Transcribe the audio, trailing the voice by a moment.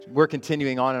We're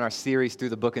continuing on in our series through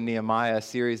the book of Nehemiah, a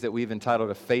series that we've entitled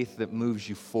A Faith That Moves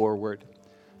You Forward.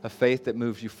 A faith that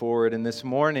moves you forward. And this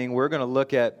morning, we're going to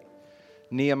look at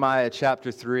Nehemiah chapter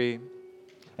 3.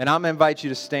 And I'm going to invite you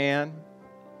to stand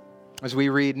as we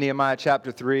read Nehemiah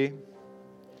chapter 3.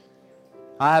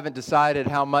 I haven't decided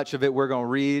how much of it we're going to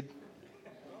read,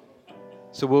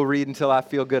 so we'll read until I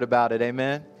feel good about it.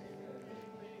 Amen?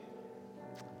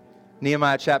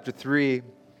 Nehemiah chapter 3.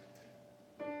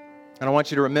 And I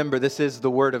want you to remember, this is the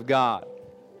Word of God.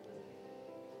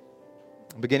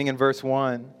 Beginning in verse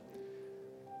 1,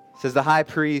 it says, the high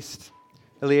priest,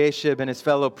 Eliashib, and his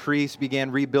fellow priests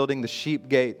began rebuilding the sheep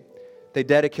gate. They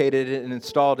dedicated it and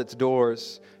installed its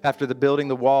doors. After building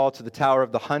the wall to the Tower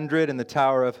of the 100 and the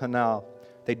Tower of Hanal,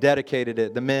 they dedicated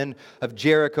it. The men of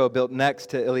Jericho built next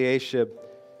to Eliashib,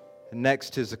 and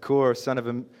next to Zakur, son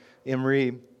of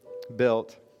Imri,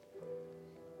 built.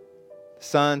 The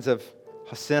sons of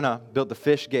Hassenaah built the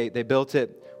fish gate. They built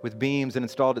it with beams and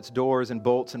installed its doors and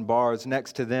bolts and bars.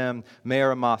 Next to them,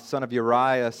 Meremoth, son of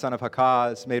Uriah, son of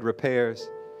Hakaz, made repairs.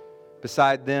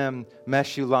 Beside them,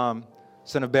 Meshullam,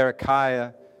 son of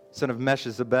Berechiah, son of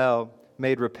Meshezabel,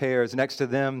 made repairs. Next to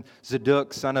them,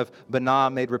 Zadok, son of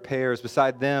Banah, made repairs.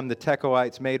 Beside them, the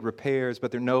Tekoites made repairs,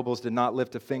 but their nobles did not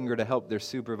lift a finger to help their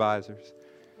supervisors.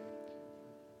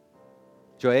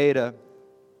 Joiada,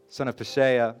 son of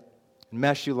Pesheah, and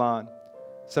Meshullam,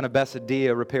 son of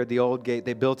Besadiah, repaired the old gate.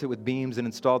 They built it with beams and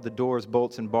installed the doors,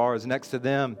 bolts, and bars. Next to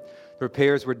them, the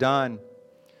repairs were done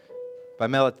by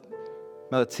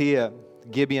Melatiah, the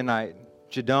Gibeonite,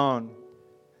 Jadon,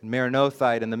 and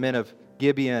Meronothite, and the men of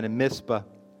Gibeon and Mizpah,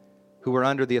 who were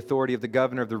under the authority of the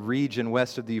governor of the region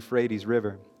west of the Euphrates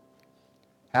River.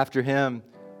 After him,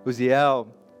 Uzziel,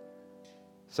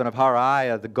 son of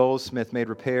Hariah, the goldsmith, made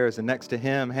repairs. And next to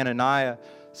him, Hananiah,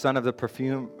 son of the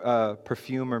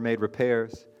perfumer, made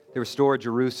repairs. They restored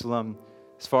Jerusalem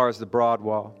as far as the broad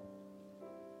wall.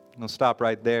 And I'll stop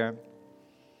right there.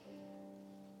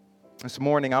 This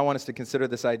morning, I want us to consider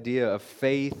this idea of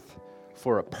faith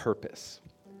for a purpose.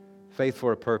 Faith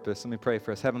for a purpose. Let me pray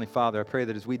for us. Heavenly Father, I pray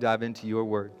that as we dive into your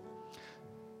word,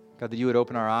 God, that you would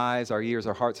open our eyes, our ears,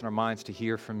 our hearts, and our minds to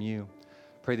hear from you.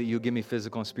 Pray that you give me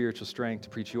physical and spiritual strength to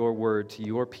preach your word to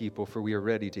your people, for we are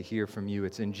ready to hear from you.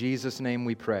 It's in Jesus' name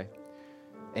we pray.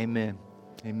 Amen.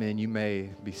 Amen. You may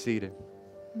be seated.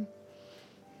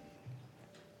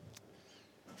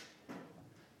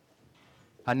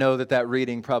 I know that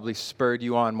reading probably spurred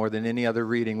you on more than any other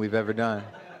reading we've ever done.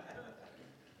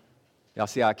 Y'all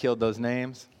see how I killed those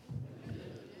names?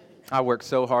 I worked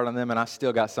so hard on them, and I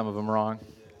still got some of them wrong.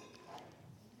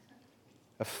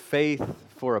 A faith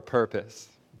for a purpose.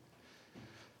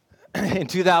 In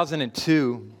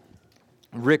 2002,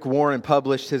 Rick Warren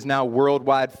published his now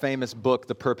worldwide famous book,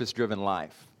 The Purpose-Driven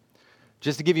Life.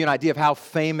 Just to give you an idea of how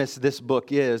famous this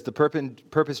book is, The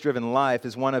Purpose-Driven Life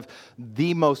is one of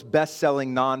the most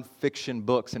best-selling nonfiction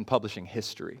books in publishing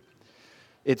history.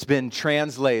 It's been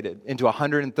translated into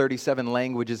 137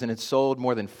 languages, and it's sold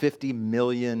more than 50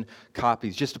 million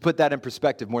copies. Just to put that in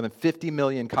perspective, more than 50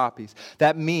 million copies.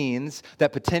 That means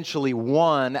that potentially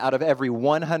 1 out of every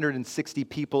 160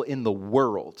 people in the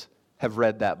world have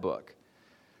read that book.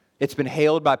 It's been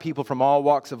hailed by people from all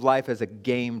walks of life as a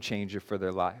game changer for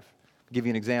their life. I'll give you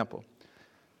an example.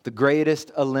 The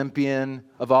greatest Olympian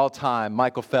of all time,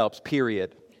 Michael Phelps,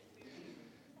 period.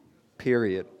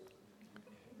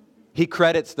 He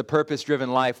credits The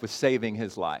Purpose-Driven Life with saving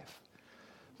his life.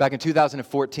 Back in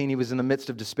 2014, he was in the midst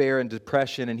of despair and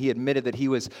depression, and he admitted that he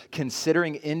was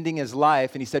considering ending his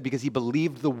life, and he said because he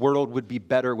believed the world would be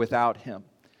better without him.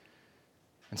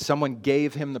 And someone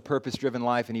gave him The Purpose-Driven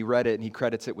Life, and he read it, and he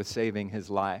credits it with saving his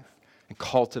life and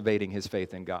cultivating his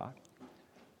faith in God.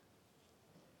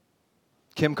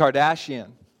 Kim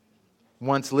Kardashian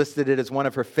once listed it as one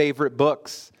of her favorite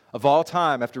books of all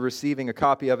time after receiving a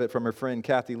copy of it from her friend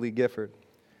Kathy Lee Gifford.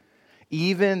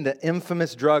 Even the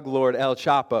infamous drug lord El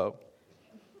Chapo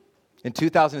in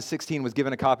 2016 was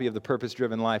given a copy of The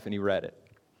Purpose-Driven Life, and he read it.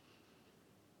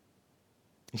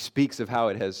 He speaks of how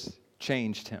it has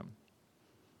changed him.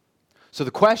 So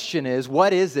the question is,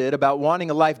 what is it about wanting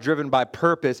a life driven by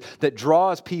purpose that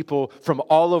draws people from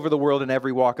all over the world in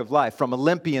every walk of life, from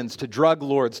Olympians to drug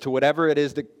lords to whatever it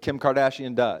is that Kim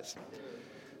Kardashian does?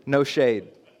 No shade.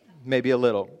 Maybe a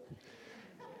little.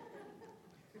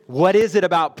 What is it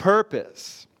about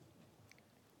purpose?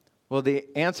 Well, the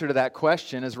answer to that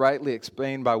question, as rightly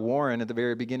explained by Warren at the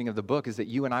very beginning of the book, is that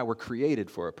you and I were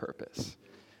created for a purpose.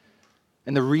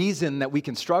 And the reason that we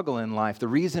can struggle in life, the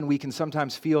reason we can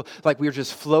sometimes feel like we're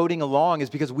just floating along is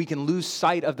because we can lose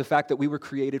sight of the fact that we were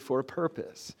created for a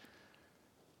purpose.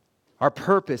 our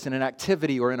purpose in an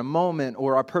activity or in a moment,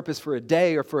 or our purpose for a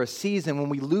day or for a season, when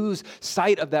we lose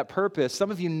sight of that purpose,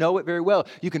 some of you know it very well.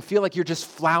 You can feel like you're just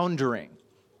floundering.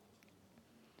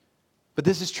 But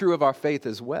this is true of our faith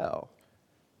as well.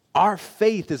 Our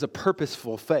faith is a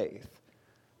purposeful faith.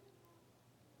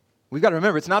 We've got to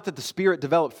remember, it's not that the Spirit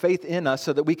developed faith in us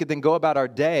so that we could then go about our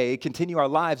day, continue our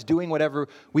lives doing whatever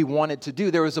we wanted to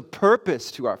do. There was a purpose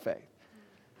to our faith.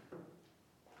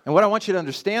 And what I want you to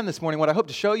understand this morning, what I hope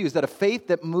to show you, is that a faith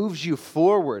that moves you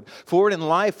forward in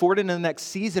life, forward into the next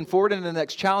season, forward into the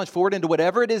next challenge, forward into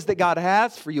whatever it is that God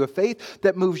has for you, a faith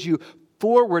that moves you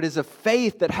forward is a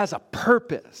faith that has a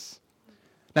purpose.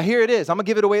 Now here it is. I'm going to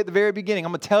give it away at the very beginning.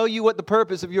 I'm going to tell you what the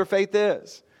purpose of your faith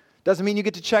is. Doesn't mean you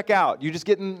get to check out. You're just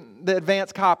getting the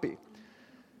advanced copy.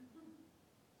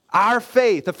 Our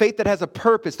faith, a faith that has a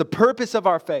purpose, the purpose of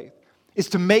our faith is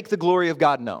to make the glory of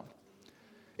God known.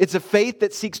 It's a faith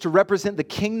that seeks to represent the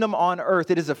kingdom on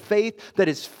earth. It is a faith that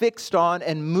is fixed on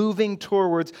and moving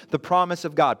towards the promise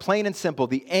of God. Plain and simple,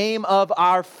 the aim of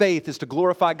our faith is to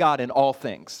glorify God in all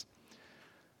things.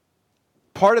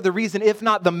 Part of the reason, if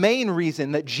not the main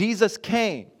reason, that Jesus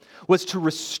came was to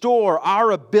restore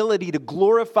our ability to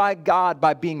glorify God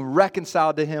by being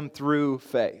reconciled to Him through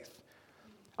faith.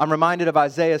 I'm reminded of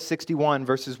Isaiah 61,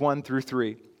 verses 1 through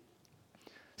 3. It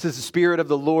says, "The Spirit of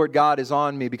the Lord God is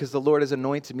on me, because the Lord has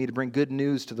anointed me to bring good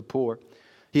news to the poor.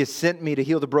 He has sent me to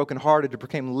heal the brokenhearted, to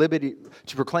proclaim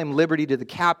liberty to the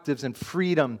captives and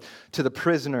freedom to the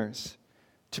prisoners,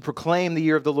 to proclaim the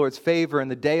year of the Lord's favor and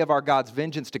the day of our God's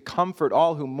vengeance, to comfort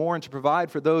all who mourn, to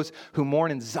provide for those who mourn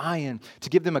in Zion, to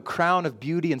give them a crown of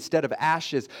beauty instead of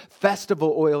ashes,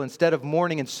 festival oil instead of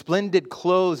mourning, and splendid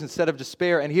clothes instead of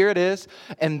despair." And here it is,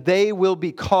 "And they will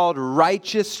be called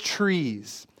righteous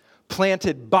trees,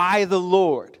 planted by the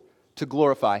Lord to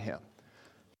glorify Him."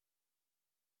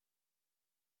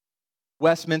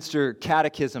 Westminster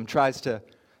Catechism tries to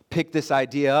pick this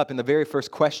idea up, and the very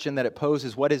first question that it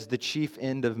poses, what is the chief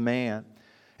end of man?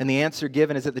 And the answer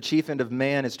given is that the chief end of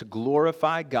man is to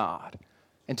glorify God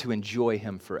and to enjoy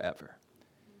Him forever.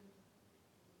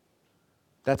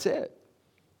 That's it.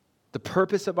 The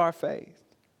purpose of our faith,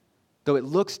 though it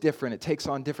looks different, it takes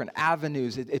on different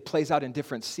avenues, it plays out in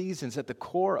different seasons, at the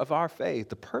core of our faith,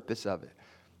 the purpose of it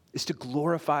is to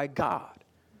glorify God.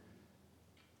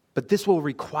 But this will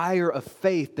require a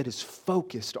faith that is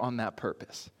focused on that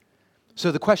purpose.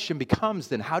 So the question becomes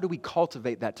then, how do we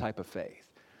cultivate that type of faith?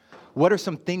 What are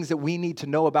some things that we need to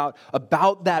know about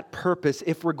that purpose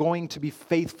if we're going to be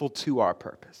faithful to our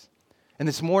purpose? And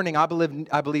this morning, I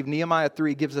believe Nehemiah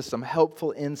 3 gives us some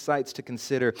helpful insights to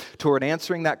consider toward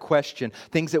answering that question,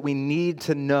 things that we need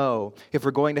to know if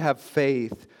we're going to have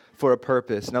faith for a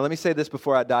purpose. Now, let me say this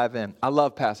before I dive in. I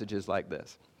love passages like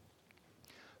this.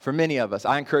 For many of us,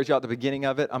 I encourage y'all at the beginning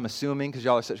of it, I'm assuming, because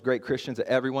y'all are such great Christians, that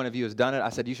every one of you has done it. I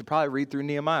said, you should probably read through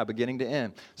Nehemiah beginning to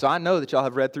end. So I know that y'all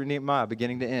have read through Nehemiah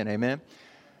beginning to end. Amen?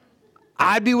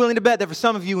 I'd be willing to bet that for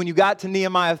some of you, when you got to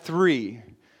Nehemiah 3,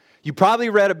 you probably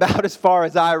read about as far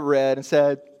as I read and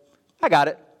said, I got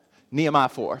it. Nehemiah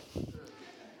 4.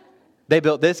 They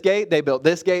built this gate, they built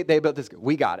this gate, they built this gate.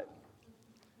 We got it.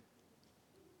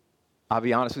 I'll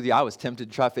be honest with you, I was tempted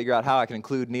to try to figure out how I can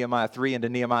include Nehemiah 3 into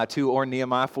Nehemiah 2 or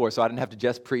Nehemiah 4 so I didn't have to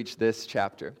just preach this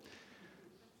chapter.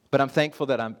 But I'm thankful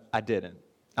that I didn't.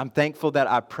 I'm thankful that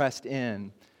I pressed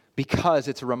in because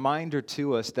it's a reminder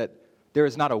to us that there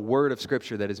is not a word of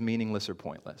Scripture that is meaningless or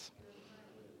pointless.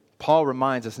 Paul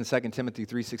reminds us in 2 Timothy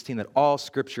 3:16 that all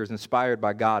Scripture is inspired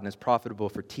by God and is profitable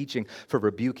for teaching, for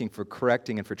rebuking, for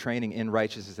correcting, and for training in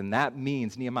righteousness. And that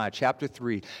means Nehemiah chapter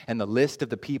 3 and the list of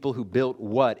the people who built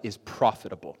what is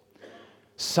profitable.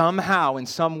 Somehow, in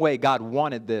some way, God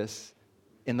wanted this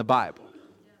in the Bible.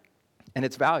 And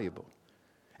it's valuable.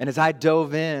 And as I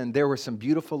dove in, there were some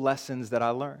beautiful lessons that I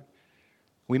learned.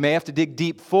 We may have to dig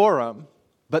deep for them,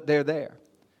 but they're there.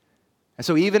 And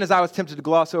so even as I was tempted to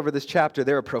gloss over this chapter,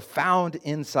 there are profound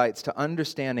insights to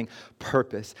understanding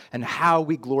purpose and how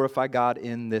we glorify God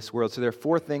in this world. So there are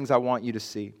 4 things I want you to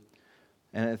see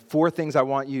and 4 things I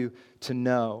want you to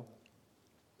know.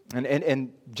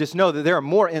 And just know that there are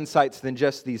more insights than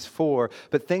just these 4,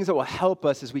 but things that will help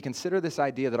us as we consider this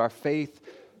idea that our faith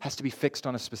has to be fixed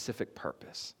on a specific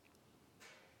purpose.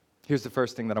 Here's the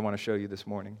first thing that I want to show you this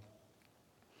morning.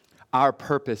 Our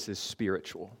purpose is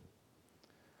spiritual.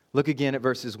 Look again at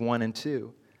verses 1 and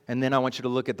 2. And then I want you to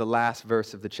look at the last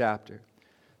verse of the chapter.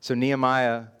 So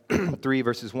Nehemiah 3,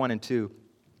 verses 1 and 2.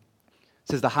 It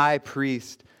says, the high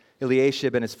priest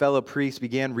Eliashib and his fellow priests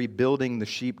began rebuilding the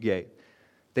sheep gate.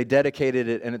 They dedicated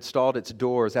it and installed its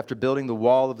doors. After building the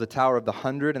wall of the Tower of the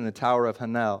 100 and the Tower of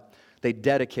Hanel, They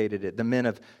dedicated it. The men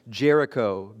of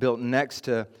Jericho built next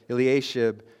to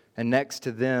Eliashib, and next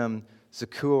to them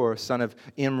Zakur, son of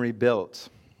Imri, built.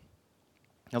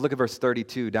 Now look at verse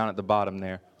 32 down at the bottom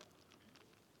there.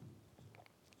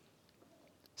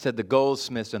 It said the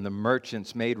goldsmiths and the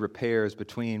merchants made repairs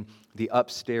between the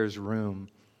upstairs room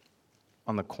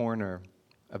on the corner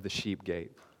of the sheep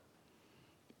gate.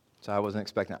 So I wasn't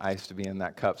expecting ice to be in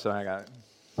that cup, so I got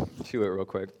to chew it real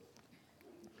quick.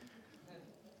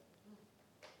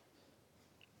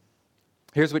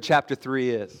 Here's what chapter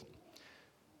 3 is.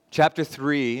 Chapter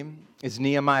 3 is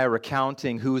Nehemiah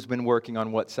recounting who's been working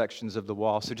on what sections of the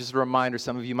wall. So just a reminder,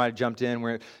 some of you might have jumped in.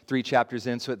 We're 3 chapters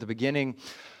in. So at the beginning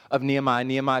of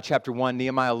Nehemiah chapter 1,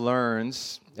 Nehemiah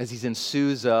learns, as he's in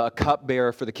Susa, a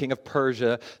cupbearer for the king of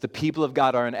Persia, the people of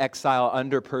God are in exile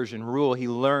under Persian rule. He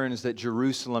learns that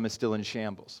Jerusalem is still in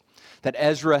shambles. That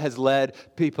Ezra has led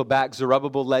people back,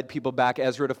 Zerubbabel led people back,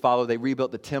 Ezra to follow. They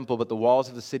rebuilt the temple, but the walls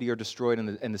of the city are destroyed,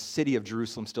 and the city of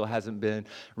Jerusalem still hasn't been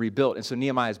rebuilt. And so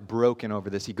Nehemiah is broken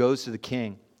over this. He goes to the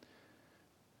king,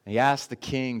 and he asks the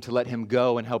king to let him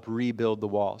go and help rebuild the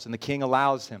walls. And the king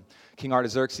allows him. King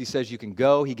Artaxerxes says you can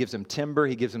go. He gives him timber.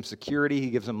 He gives him security.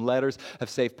 He gives him letters of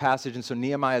safe passage. And so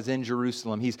Nehemiah is in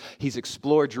Jerusalem. He's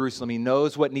explored Jerusalem. He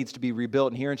knows what needs to be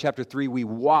rebuilt. And here in chapter 3, we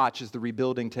watch as the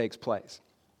rebuilding takes place.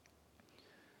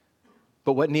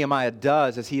 But what Nehemiah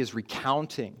does as he is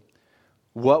recounting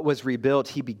what was rebuilt,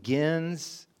 he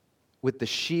begins with the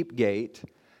sheep gate,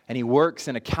 and he works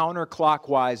in a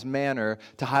counterclockwise manner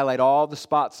to highlight all the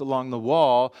spots along the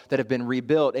wall that have been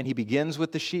rebuilt. And he begins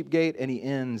with the sheep gate, and he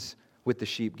ends with the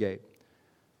sheep gate.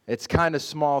 It's kind of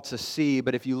small to see,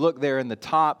 but if you look there in the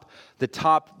top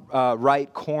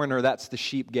right corner, that's the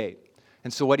sheep gate.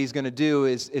 And so what he's going to do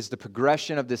is the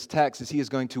progression of this text is he is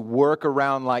going to work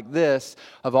around like this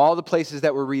of all the places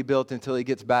that were rebuilt until he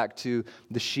gets back to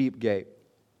the sheep gate.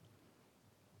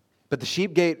 But the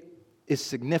sheep gate is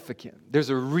significant. There's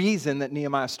a reason that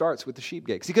Nehemiah starts with the sheep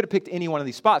gate. Because he could have picked any one of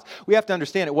these spots. We have to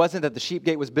understand it wasn't that the sheep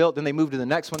gate was built, then they moved to the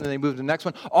next one, then they moved to the next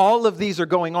one. All of these are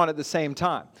going on at the same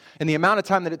time. And the amount of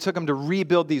time that it took them to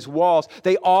rebuild these walls,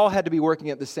 they all had to be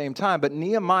working at the same time. But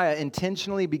Nehemiah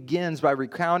intentionally begins by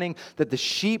recounting that the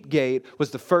sheep gate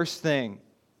was the first thing.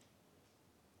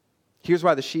 Here's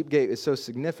why the sheep gate is so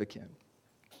significant.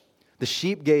 The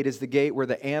sheep gate is the gate where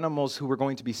the animals who were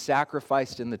going to be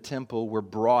sacrificed in the temple were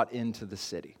brought into the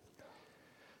city.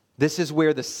 This is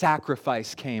where the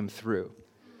sacrifice came through.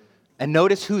 And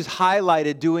notice who's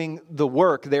highlighted doing the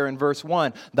work there in verse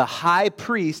 1. The high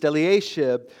priest,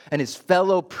 Eliashib, and his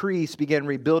fellow priests began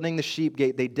rebuilding the sheep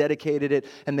gate. They dedicated it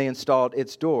and they installed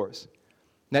its doors.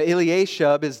 Now,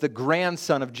 Eliashib is the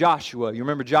grandson of Joshua. You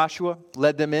remember Joshua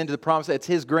led them into the promise? It's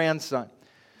his grandson.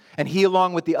 And he,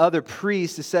 along with the other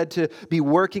priests, is said to be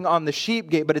working on the sheep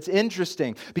gate. But it's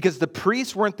interesting because the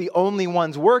priests weren't the only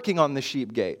ones working on the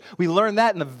sheep gate. We learned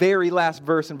that in the very last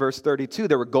verse in verse 32.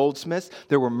 There were goldsmiths,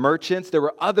 there were merchants, there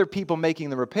were other people making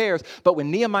the repairs. But when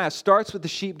Nehemiah starts with the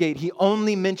sheep gate, he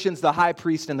only mentions the high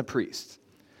priest and the priests.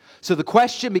 So the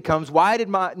question becomes, why did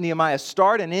Nehemiah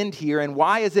start and end here? And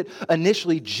why is it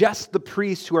initially just the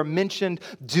priests who are mentioned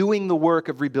doing the work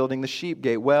of rebuilding the sheep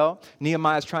gate? Well,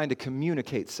 Nehemiah is trying to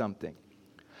communicate something.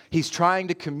 He's trying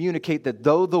to communicate that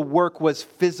though the work was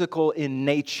physical in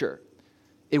nature,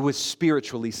 it was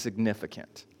spiritually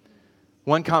significant.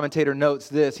 One commentator notes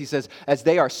this. He says, as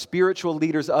they are spiritual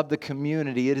leaders of the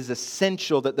community, it is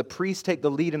essential that the priests take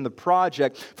the lead in the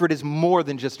project, for it is more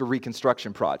than just a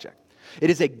reconstruction project. It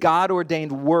is a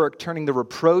God-ordained work turning the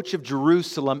reproach of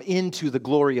Jerusalem into the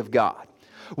glory of God.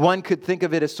 One could think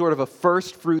of it as sort of a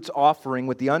first fruits offering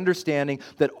with the understanding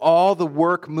that all the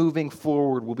work moving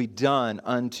forward will be done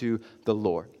unto the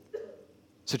Lord.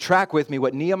 So track with me.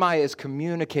 What Nehemiah is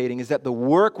communicating is that the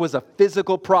work was a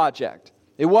physical project.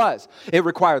 It was. It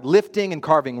required lifting and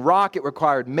carving rock. It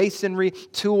required masonry,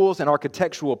 tools, and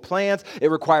architectural plans.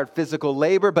 It required physical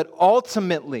labor. But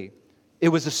ultimately, it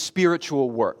was a spiritual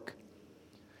work.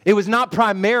 It was not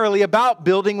primarily about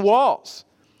building walls.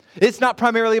 It's not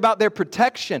primarily about their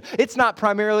protection. It's not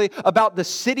primarily about the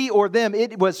city or them.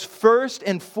 It was first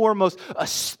and foremost a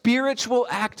spiritual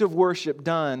act of worship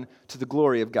done to the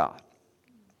glory of God.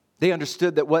 They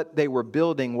understood that what they were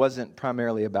building wasn't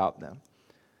primarily about them.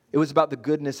 It was about the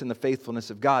goodness and the faithfulness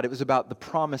of God. It was about the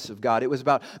promise of God. It was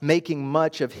about making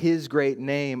much of His great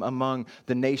name among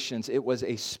the nations. It was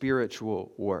a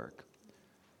spiritual work.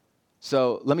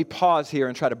 So let me pause here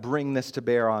and try to bring this to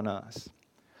bear on us.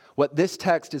 What this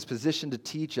text is positioned to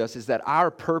teach us is that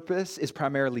our purpose is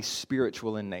primarily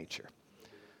spiritual in nature.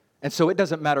 And so it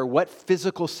doesn't matter what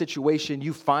physical situation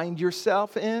you find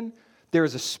yourself in, there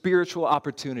is a spiritual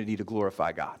opportunity to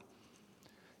glorify God.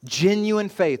 Genuine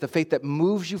faith, a faith that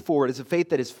moves you forward, is a faith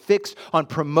that is fixed on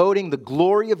promoting the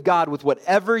glory of God with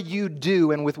whatever you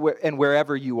do and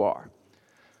wherever you are.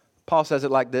 Paul says it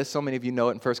like this. So many of you know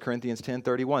it in 1 Corinthians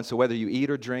 10:31. So whether you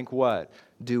eat or drink what?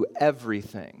 Do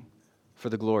everything for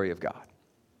the glory of God.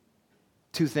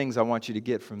 Two things I want you to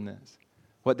get from this.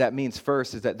 What that means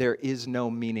first is that there is no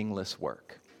meaningless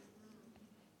work.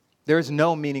 There is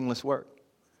no meaningless work.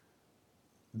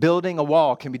 Building a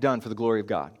wall can be done for the glory of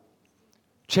God.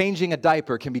 Changing a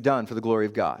diaper can be done for the glory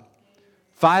of God.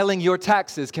 Filing your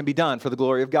taxes can be done for the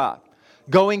glory of God.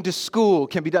 Going to school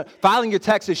can be done. Filing your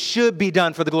taxes should be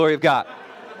done for the glory of God.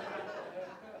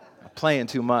 I'm playing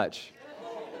too much.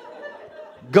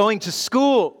 Going to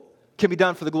school can be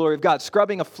done for the glory of God.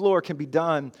 Scrubbing a floor can be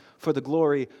done for the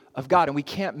glory of God. And we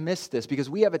can't miss this because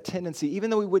we have a tendency, even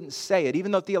though we wouldn't say it,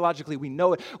 even though theologically we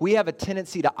know it, we have a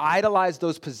tendency to idolize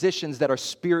those positions that are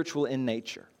spiritual in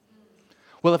nature.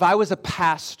 Well, if I was a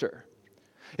pastor,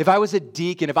 if I was a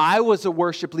deacon, if I was a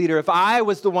worship leader, if I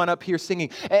was the one up here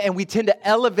singing, and we tend to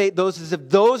elevate those as if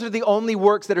those are the only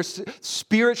works that are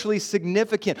spiritually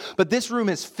significant. But this room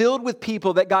is filled with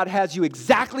people that God has you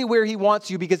exactly where He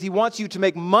wants you because He wants you to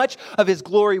make much of His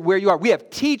glory where you are. We have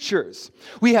teachers,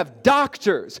 we have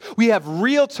doctors, we have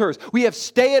realtors, we have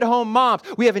stay-at-home moms,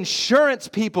 we have insurance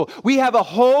people, we have a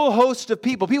whole host of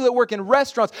people that work in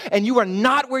restaurants, and you are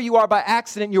not where you are by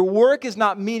accident. Your work is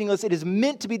not meaningless. It is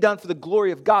meant to be done for the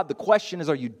glory of God. The question is,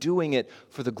 are you doing it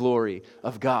for the glory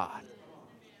of God?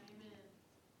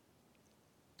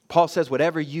 Paul says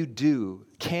whatever you do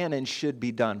can and should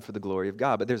be done for the glory of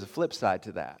God. But there's a flip side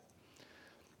to that.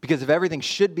 Because if everything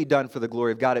should be done for the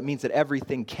glory of God, it means that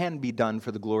everything can be done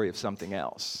for the glory of something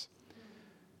else.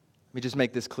 Let me just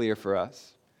make this clear for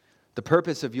us. The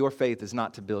purpose of your faith is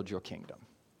not to build your kingdom.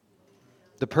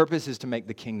 The purpose is to make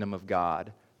the kingdom of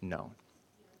God known.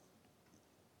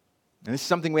 And this is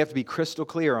something we have to be crystal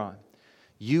clear on.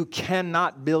 You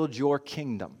cannot build your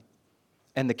kingdom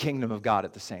and the kingdom of God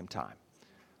at the same time.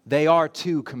 They are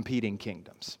two competing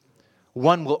kingdoms.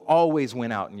 One will always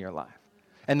win out in your life.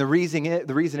 And the reason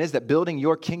is that building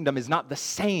your kingdom is not the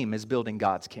same as building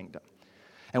God's kingdom.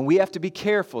 And we have to be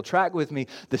careful. Track with me.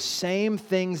 The same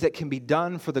things that can be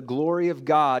done for the glory of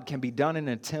God can be done in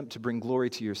an attempt to bring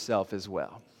glory to yourself as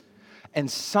well. And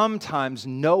sometimes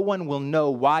no one will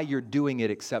know why you're doing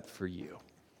it except for you.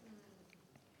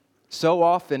 So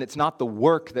often it's not the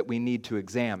work that we need to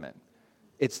examine.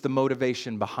 It's the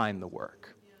motivation behind the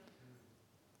work.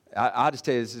 I'll just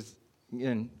tell you this,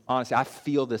 honestly, I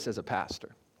feel this as a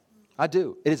pastor. I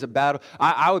do. It is a battle.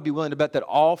 I would be willing to bet that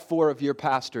all 4 of your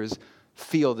pastors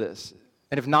feel this.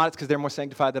 And if not, it's because they're more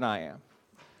sanctified than I am.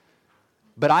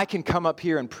 But I can come up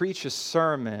here and preach a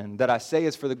sermon that I say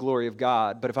is for the glory of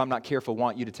God, but if I'm not careful,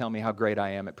 want you to tell me how great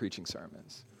I am at preaching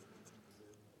sermons.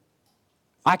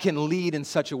 I can lead in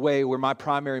such a way where my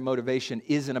primary motivation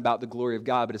isn't about the glory of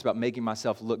God, but it's about making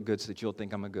myself look good so that you'll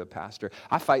think I'm a good pastor.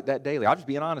 I fight that daily. I'm just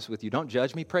being honest with you. Don't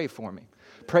judge me. Pray for me.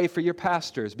 Pray for your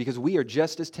pastors, because we are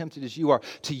just as tempted as you are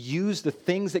to use the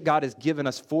things that God has given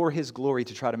us for His glory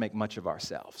to try to make much of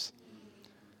ourselves.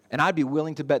 And I'd be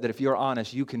willing to bet that if you're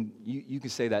honest, you can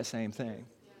say that same thing.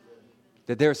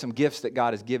 That there are some gifts that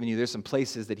God has given you. There's some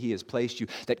places that He has placed you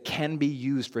that can be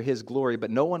used for His glory,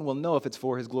 but no one will know if it's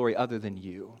for His glory other than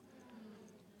you.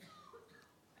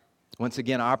 Once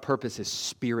again, our purpose is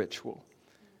spiritual.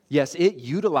 Yes, it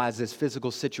utilizes physical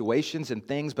situations and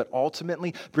things, but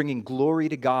ultimately bringing glory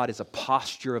to God is a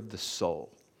posture of the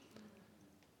soul.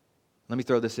 Let me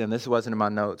throw this in. This wasn't in my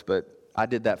notes, but I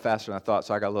did that faster than I thought,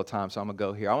 so I got a little time, so I'm going to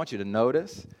go here. I want you to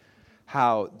notice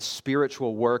how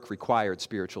spiritual work required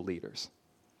spiritual leaders.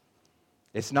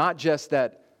 It's not just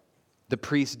that the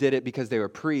priests did it because they were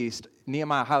priests.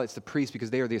 Nehemiah highlights the priests because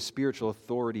they are the spiritual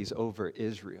authorities over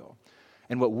Israel.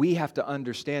 And what we have to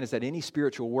understand is that any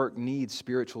spiritual work needs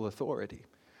spiritual authority.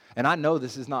 And I know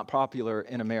this is not popular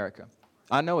in America.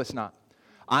 I know it's not.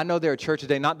 I know there are churches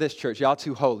today, not this church, y'all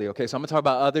too holy, okay? So I'm going to talk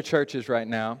about other churches right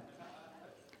now.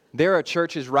 There are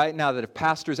churches right now that if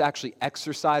pastors actually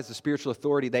exercise the spiritual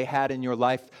authority they had in your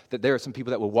life, that there are some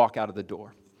people that will walk out of the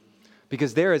door.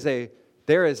 Because there is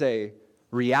a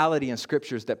reality in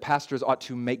Scriptures that pastors ought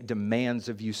to make demands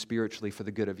of you spiritually for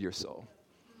the good of your soul.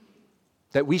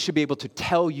 That we should be able to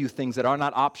tell you things that are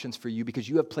not options for you because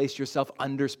you have placed yourself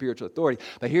under spiritual authority.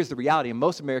 But here's the reality. In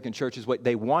most American churches, what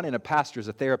they want in a pastor is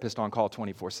a therapist on call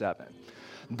 24/7.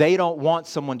 They don't want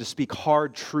someone to speak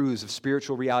hard truths of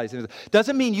spiritual realities.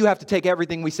 Doesn't mean you have to take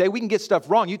everything we say. We can get stuff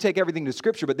wrong. You take everything to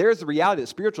Scripture, but there's the reality that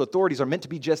spiritual authorities are meant to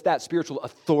be just that, spiritual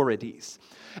authorities.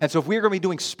 And so if we're going to be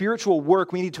doing spiritual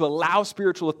work, we need to allow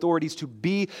spiritual authorities to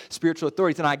be spiritual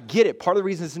authorities. And I get it. Part of the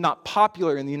reason it's not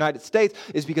popular in the United States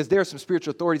is because there are some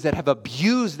spiritual authorities that have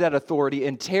abused that authority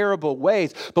in terrible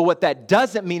ways. But what that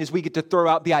doesn't mean is we get to throw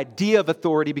out the idea of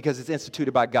authority because it's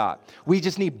instituted by God. We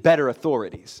just need better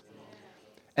authorities.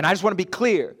 And I just want to be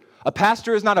clear. A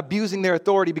pastor is not abusing their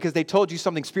authority because they told you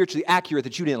something spiritually accurate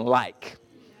that you didn't like.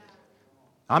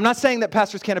 I'm not saying that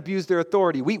pastors can't abuse their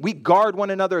authority. We guard one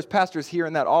another as pastors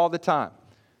hearing that all the time.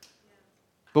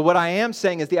 But what I am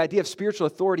saying is the idea of spiritual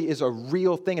authority is a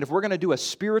real thing. And if we're going to do a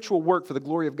spiritual work for the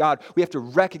glory of God, we have to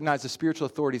recognize the spiritual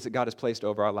authorities that God has placed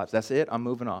over our lives. That's it. I'm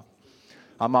moving on.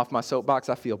 I'm off my soapbox.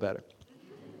 I feel better.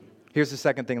 Here's the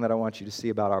second thing that I want you to see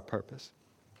about our purpose.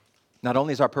 Not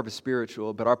only is our purpose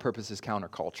spiritual, but our purpose is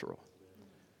countercultural.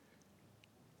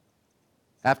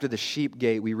 After the sheep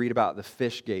gate, we read about the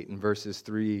fish gate in verses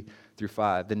 3 through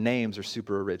 5. The names are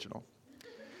super original.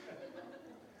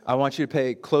 I want you to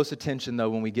pay close attention, though,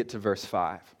 when we get to verse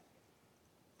 5. It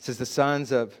says, the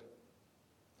sons of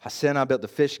Hassenaah built the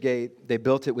fish gate. They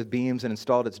built it with beams and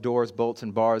installed its doors, bolts,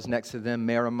 and bars. Next to them,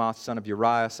 Meremoth, son of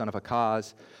Uriah, son of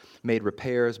Hakaz, made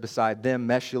repairs. Beside them,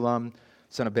 Meshullam,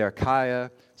 son of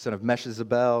Berechiah, son of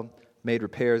Meshezabel, made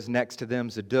repairs. Next to them,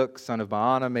 Zadok, son of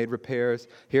Baana, made repairs.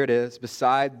 Here it is.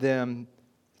 Beside them,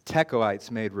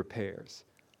 Tekoites made repairs.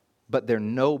 But their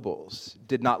nobles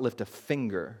did not lift a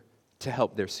finger to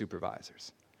help their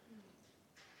supervisors.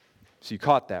 So you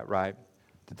caught that, right?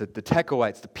 The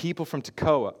Tekoites, the people from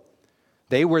Tekoa,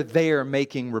 they were there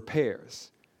making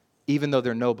repairs, even though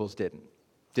their nobles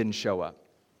didn't show up.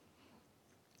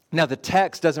 Now, the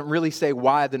text doesn't really say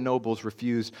why the nobles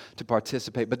refused to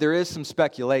participate, but there is some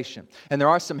speculation, and there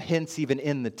are some hints even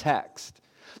in the text.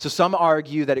 So some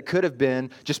argue that it could have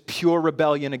been just pure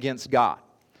rebellion against God,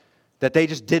 that they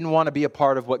just didn't want to be a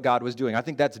part of what God was doing. I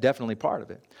think that's definitely part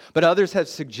of it. But others have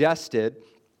suggested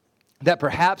that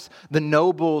perhaps the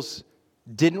nobles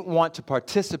didn't want to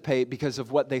participate because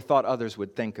of what they thought others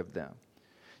would think of them.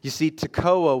 You see,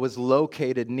 Tekoa was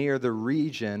located near the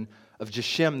region of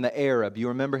Geshem the Arab. You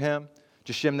remember him?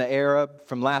 Geshem the Arab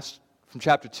from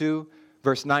chapter 2,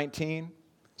 verse 19.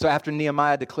 So after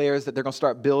Nehemiah declares that they're going to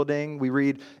start building, we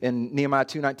read in Nehemiah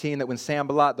 2:19 that when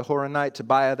Sanballat the Horonite,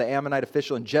 Tobiah the Ammonite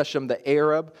official, and Geshem the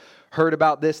Arab heard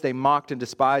about this, they mocked and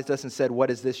despised us and said, "What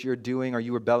is this you're doing? Are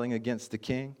you rebelling against the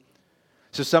king?"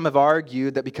 So some have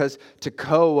argued that because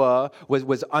Tekoa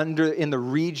was in the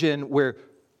region where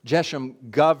Geshem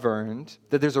governed,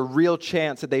 that there's a real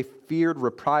chance that they feared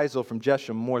reprisal from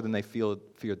Geshem more than they feared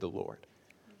the Lord.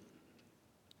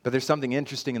 But there's something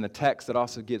interesting in the text that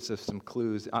also gives us some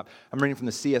clues. I'm reading from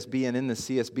the CSB, and in the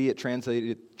CSB it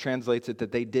translates it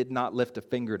that they did not lift a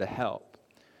finger to help.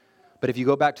 But if you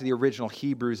go back to the original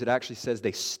Hebrews, it actually says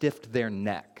they stiffed their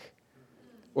neck,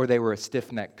 or they were a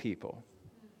stiff-necked people.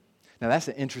 Now, that's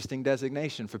an interesting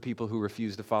designation for people who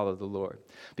refuse to follow the Lord.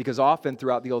 Because often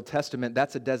throughout the Old Testament,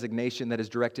 that's a designation that is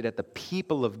directed at the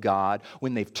people of God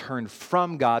when they've turned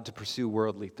from God to pursue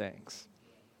worldly things.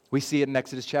 We see it in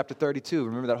Exodus chapter 32.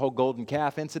 Remember that whole golden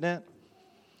calf incident?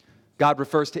 God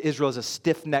refers to Israel as a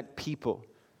stiff-necked people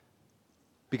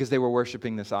because they were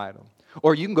worshiping this idol.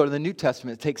 Or you can go to the New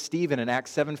Testament, take Stephen in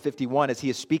Acts 7:51 as he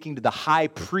is speaking to the high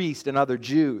priest and other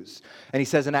Jews. And he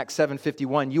says in Acts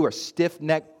 7:51, "You are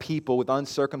stiff-necked people with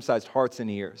uncircumcised hearts and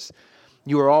ears.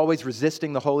 You are always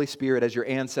resisting the Holy Spirit as your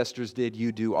ancestors did,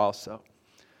 you do also."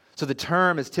 So the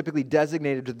term is typically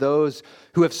designated to those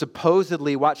who have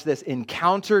supposedly, watch this,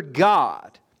 encountered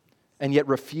God and yet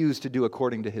refused to do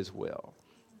according to his will.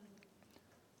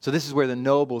 So this is where the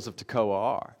nobles of Tekoa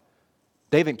are.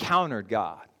 They've encountered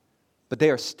God, but they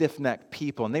are stiff-necked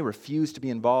people, and they refuse to be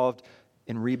involved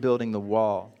in rebuilding the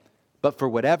wall. But for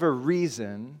whatever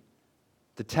reason,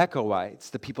 the Tekoites,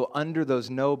 the people under those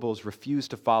nobles, refuse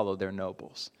to follow their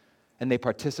nobles, and they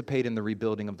participate in the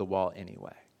rebuilding of the wall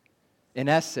anyway. In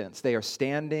essence, they are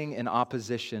standing in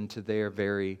opposition to their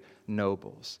very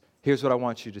nobles. Here's what I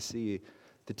want you to see.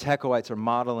 The Tekoites are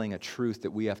modeling a truth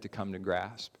that we have to come to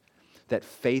grasp. That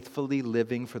faithfully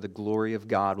living for the glory of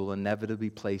God will inevitably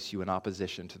place you in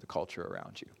opposition to the culture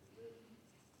around you.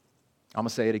 I'm going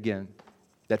to say it again.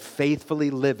 That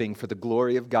faithfully living for the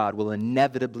glory of God will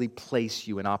inevitably place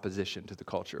you in opposition to the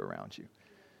culture around you.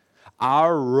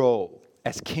 Our role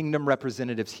as kingdom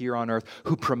representatives here on earth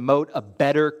who promote a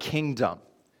better kingdom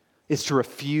is to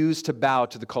refuse to bow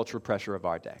to the cultural pressure of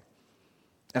our day.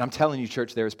 And I'm telling you,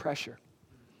 church, there is pressure.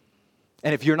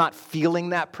 And if you're not feeling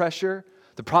that pressure,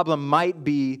 the problem might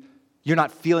be You're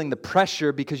not feeling the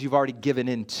pressure because you've already given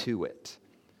in to it.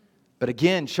 But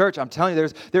again, church, I'm telling you,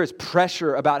 there is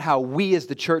pressure about how we as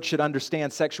the church should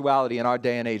understand sexuality in our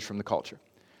day and age from the culture.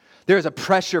 There is a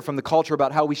pressure from the culture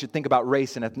about how we should think about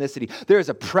race and ethnicity. There is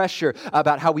a pressure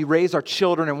about how we raise our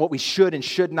children and what we should and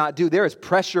should not do. There is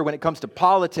pressure when it comes to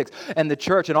politics and the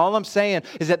church. And all I'm saying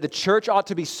is that the church ought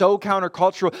to be so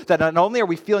countercultural that not only are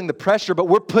we feeling the pressure, but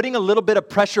we're putting a little bit of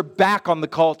pressure back on the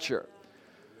culture.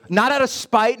 Not out of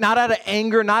spite, not out of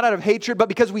anger, not out of hatred, but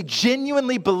because we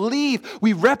genuinely believe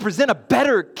we represent a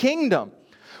better kingdom.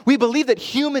 We believe that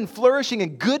human flourishing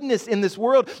and goodness in this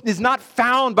world is not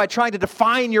found by trying to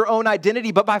define your own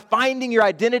identity, but by finding your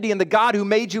identity in the God who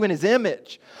made you in His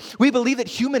image. We believe that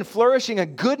human flourishing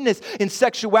and goodness in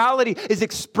sexuality is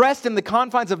expressed in the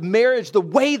confines of marriage the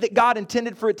way that God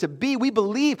intended for it to be. We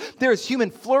believe there is human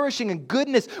flourishing and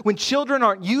goodness when children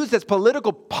aren't used as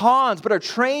political pawns, but are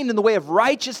trained in the way of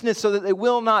righteousness so that they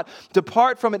will not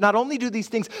depart from it. Not only do these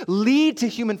things lead to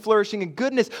human flourishing and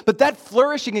goodness, but that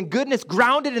flourishing and goodness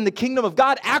grounded in the kingdom of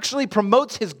God actually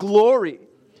promotes His glory.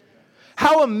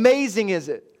 How amazing is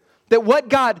it that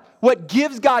what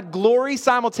gives God glory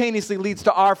simultaneously leads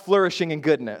to our flourishing and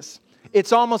goodness?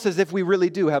 It's almost as if we really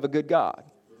do have a good God.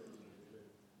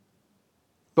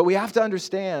 But we have to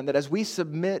understand that as we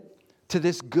submit to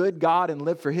this good God and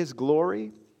live for His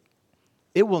glory,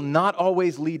 it will not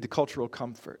always lead to cultural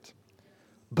comfort,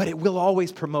 but it will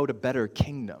always promote a better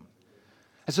kingdom.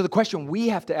 And so the question we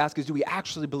have to ask is, do we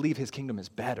actually believe His kingdom is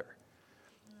better?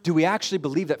 Do we actually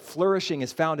believe that flourishing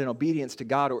is found in obedience to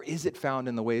God, or is it found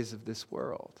in the ways of this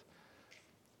world?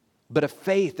 But a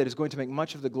faith that is going to make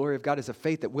much of the glory of God is a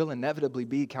faith that will inevitably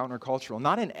be countercultural.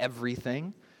 Not in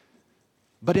everything,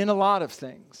 but in a lot of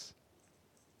things.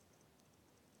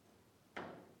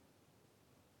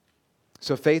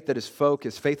 So faith that is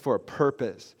focused, faith for a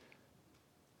purpose.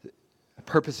 A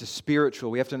purpose is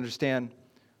spiritual. We have to understand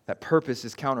that purpose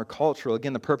is countercultural.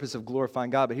 Again, the purpose of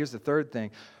glorifying God. But here's the third thing.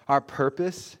 Our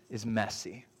purpose is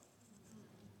messy.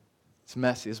 It's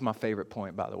messy. This is my favorite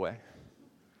point, by the way.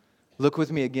 Look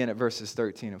with me again at verses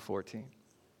 13 and 14. It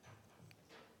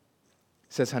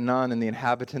says, Hanan and the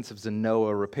inhabitants of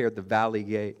Zanoah repaired the valley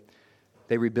gate.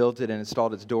 They rebuilt it and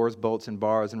installed its doors, bolts, and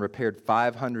bars, and repaired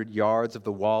 500 yards of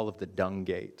the wall of the dung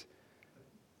gate.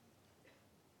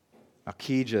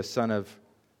 Malchijah, son of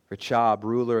Rechab,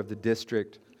 ruler of the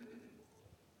district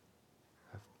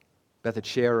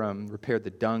Beth-Cheram, repaired the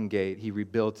dung gate. He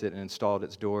rebuilt it and installed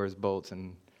its doors, bolts,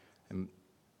 and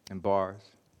bars.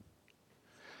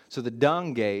 So the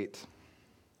dung gate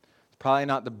is probably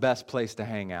not the best place to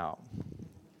hang out.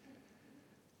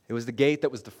 It was the gate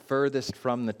that was the furthest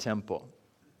from the temple.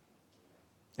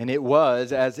 And it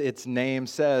was, as its name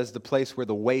says, the place where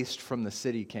the waste from the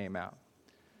city came out.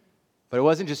 But it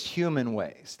wasn't just human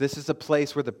waste. This is a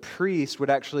place where the priest would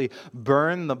actually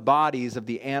burn the bodies of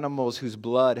the animals whose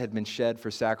blood had been shed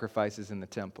for sacrifices in the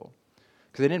temple.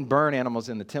 Because they didn't burn animals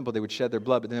in the temple, they would shed their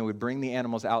blood, but then they would bring the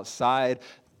animals outside,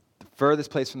 the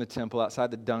furthest place from the temple,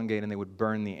 outside the dung gate, and they would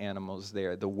burn the animals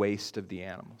there, the waste of the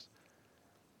animals.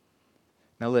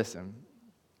 Now listen,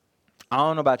 I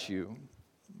don't know about you,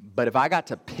 but if I got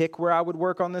to pick where I would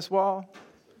work on this wall,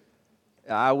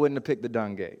 I wouldn't have picked the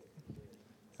dung gate.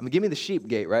 I mean, give me the sheep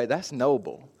gate, right? That's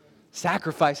noble.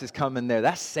 Sacrifices come in there.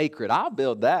 That's sacred. I'll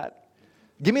build that.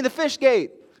 Give me the fish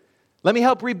gate. Let me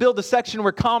help rebuild the section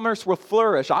where commerce will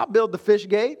flourish. I'll build the fish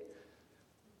gate.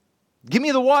 Give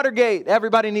me the water gate.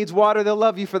 Everybody needs water. They'll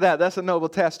love you for that. That's a noble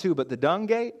task too. But the dung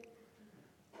gate?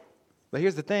 But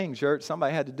here's the thing, church.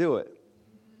 Somebody had to do it.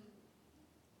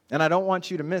 And I don't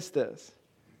want you to miss this.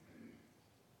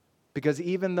 Because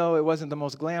even though it wasn't the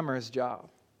most glamorous job,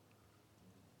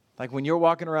 like when you're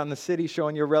walking around the city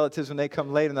showing your relatives when they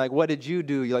come late and they're like, what did you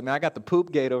do? You're like, man, I got the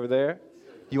poop gate over there.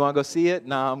 You want to go see it?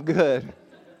 Nah, I'm good.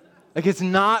 Like, it's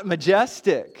not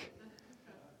majestic.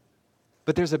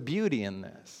 But there's a beauty in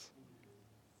this.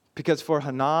 Because for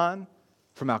Hanan,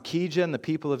 for Malchijah and the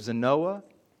people of Zanoah,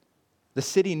 the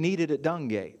city needed a dung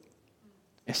gate.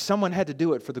 And someone had to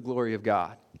do it for the glory of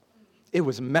God. It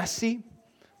was messy.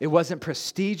 It wasn't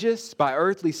prestigious by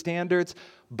earthly standards,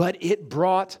 but it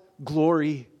brought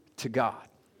glory to God.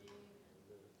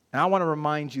 And I want to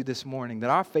remind you this morning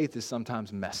that our faith is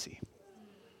sometimes messy.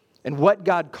 And what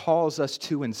God calls us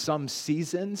to in some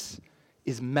seasons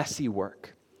is messy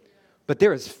work. But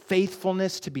there is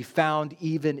faithfulness to be found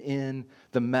even in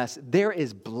the mess. There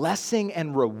is blessing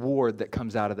and reward that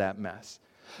comes out of that mess.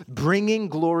 Bringing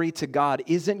glory to God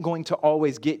isn't going to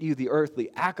always get you the earthly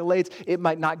accolades. It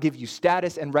might not give you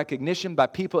status and recognition by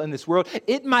people in this world.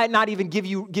 It might not even get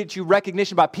you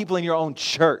recognition by people in your own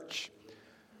church.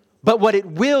 But what it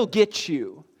will get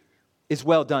you is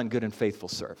well done, good and faithful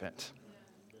servant.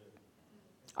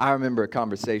 I remember a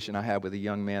conversation I had with a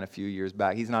young man a few years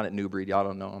back. He's not at New Breed. Y'all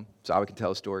don't know him, so I can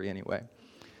tell a story anyway.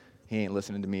 He ain't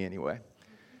listening to me anyway.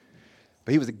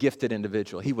 But he was a gifted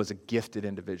individual. He was a gifted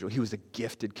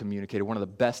communicator, one of the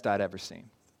best I'd ever seen.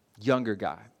 Younger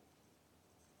guy.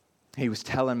 He was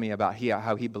telling me about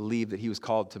how he believed that he was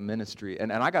called to ministry.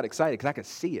 And I got excited because I could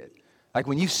see it. Like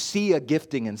when you see a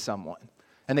gifting in someone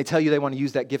and they tell you they want to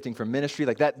use that gifting for ministry,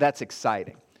 like that's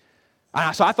exciting.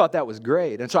 So I thought that was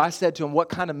great. And so I said to him, what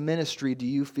kind of ministry do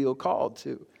you feel called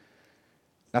to?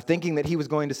 Now, thinking that he was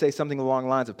going to say something along the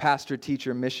lines of pastor,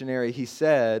 teacher, missionary, he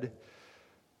said,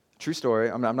 true story,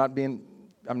 I'm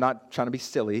not trying to be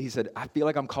silly. He said, I feel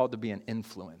like I'm called to be an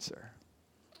influencer.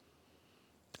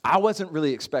 I wasn't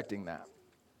really expecting that.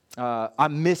 I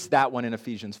missed that one in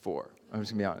Ephesians 4. I'm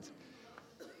just going to be honest.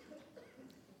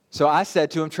 So I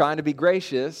said to him, trying to be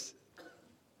gracious,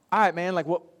 all right, man, like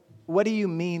what do you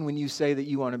mean when you say that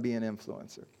you want to be an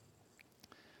influencer?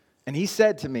 And he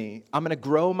said to me, I'm going to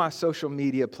grow my social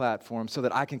media platform so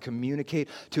that I can communicate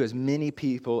to as many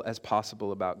people as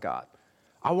possible about God.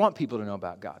 I want people to know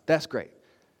about God. That's great.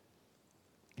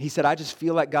 He said, I just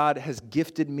feel like God has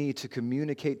gifted me to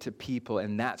communicate to people,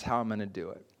 and that's how I'm going to do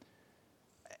it.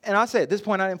 And I say at this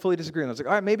point, I didn't fully disagree. And I was like,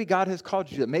 all right, maybe God has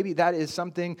called you to that. Maybe that is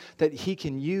something that he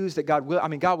can use, that God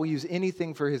will use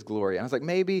anything for his glory. And I was like,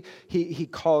 maybe he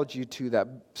called you to that.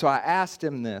 So I asked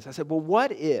him this. I said, well,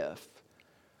 what if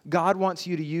God wants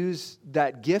you to use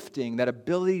that gifting, that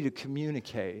ability to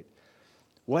communicate?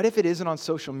 What if it isn't on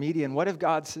social media? And what if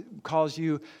God calls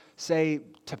you, say,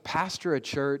 to pastor a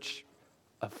church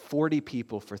of 40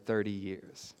 people for 30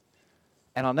 years?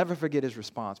 And I'll never forget his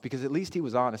response, because at least he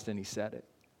was honest and he said it.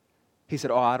 He said,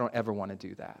 I don't ever want to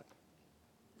do that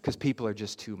because people are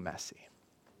just too messy.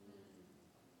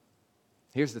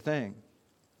 Here's the thing.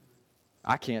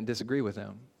 I can't disagree with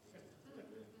him.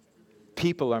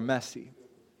 People are messy.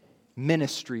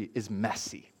 Ministry is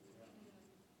messy.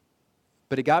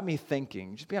 But it got me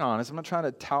thinking, just being honest, I'm not trying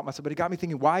to tout myself, but it got me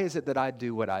thinking, why is it that I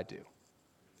do what I do?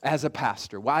 As a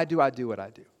pastor, why do I do what I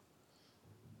do?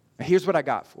 And here's what I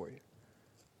got for you.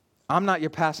 I'm not your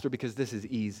pastor because this is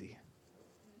easy.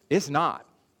 It's not.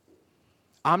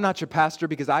 I'm not your pastor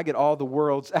because I get all the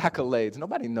world's accolades.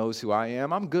 Nobody knows who I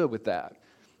am. I'm good with that.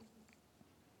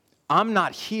 I'm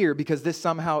not here because this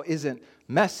somehow isn't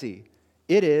messy.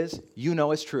 It is. You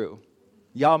know it's true.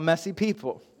 Y'all messy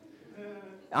people.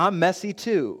 I'm messy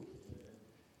too.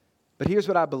 But here's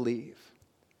what I believe.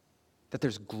 That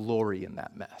there's glory in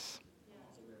that mess.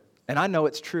 And I know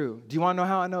it's true. Do you want to know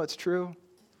how I know it's true?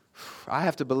 I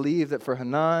have to believe that for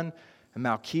Hanan and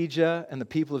Malchijah and the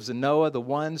people of Zanoah, the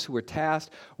ones who were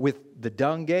tasked with the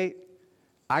dung gate,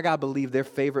 I got to believe their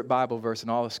favorite Bible verse in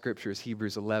all of Scripture is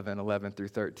Hebrews 11 through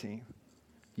 13.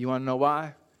 You want to know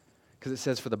why? Because it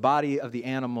says, for the body of the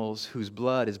animals whose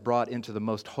blood is brought into the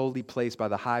most holy place by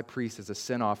the high priest as a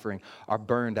sin offering are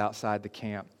burned outside the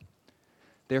camp.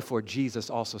 Therefore, Jesus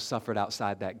also suffered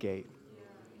outside that gate,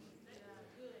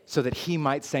 so that he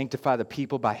might sanctify the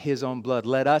people by his own blood.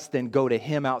 Let us then go to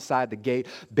him outside the gate,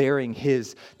 bearing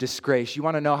his disgrace. You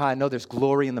want to know how I know there's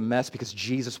glory in the mess? Because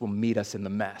Jesus will meet us in the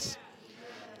mess.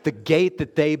 The gate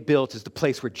that they built is the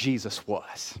place where Jesus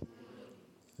was.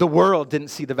 The world didn't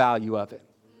see the value of it.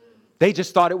 They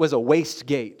just thought it was a waste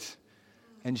gate.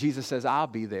 And Jesus says, I'll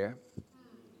be there.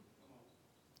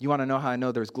 You want to know how I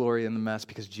know there's glory in the mess?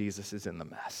 Because Jesus is in the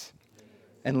mess.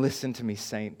 And listen to me,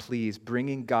 saint, please,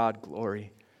 bringing God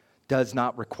glory does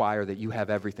not require that you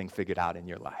have everything figured out in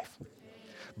your life.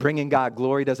 Bringing God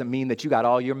glory doesn't mean that you got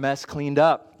all your mess cleaned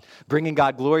up. Bringing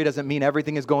God glory doesn't mean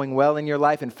everything is going well in your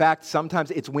life. In fact,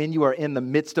 sometimes it's when you are in the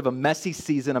midst of a messy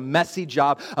season, a messy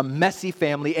job, a messy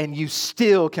family, and you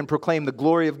still can proclaim the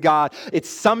glory of God. It's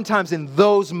sometimes in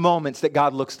those moments that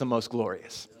God looks the most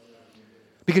glorious.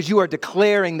 Because you are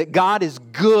declaring that God is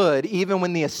good even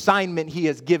when the assignment he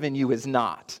has given you is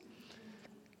not.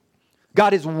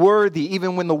 God is worthy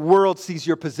even when the world sees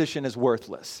your position as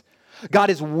worthless. God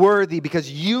is worthy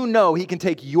because you know he can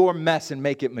take your mess and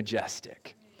make it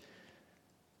majestic.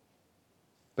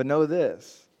 But know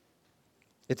this,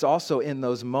 it's also in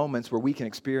those moments where we can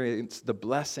experience the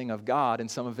blessing of God in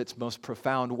some of its most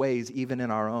profound ways, even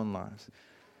in our own lives.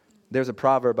 There's a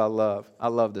proverb I love. I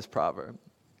love this proverb.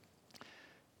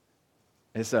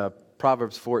 It's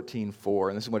Proverbs 14:4,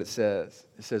 and this is what it says.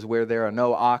 It says, where there are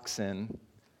no oxen,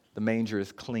 the manger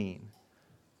is clean,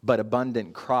 but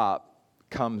abundant crop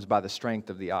comes by the strength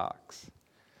of the ox.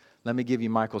 Let me give you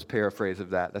Michael's paraphrase of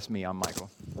that. That's me, I'm Michael.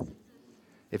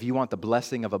 If you want the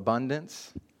blessing of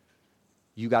abundance,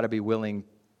 you got to be willing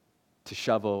to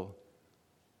shovel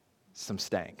some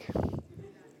stank.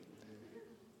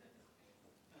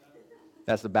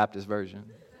 That's the Baptist version.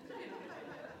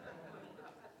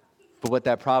 But what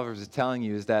that Proverbs is telling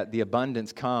you is that the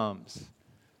abundance comes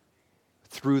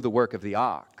through the work of the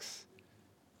ox.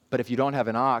 But if you don't have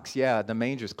an ox, yeah, the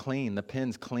manger's clean, the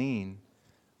pen's clean,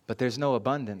 but there's no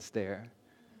abundance there.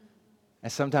 And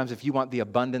sometimes if you want the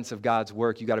abundance of God's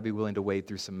work, you got to be willing to wade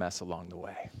through some mess along the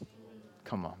way.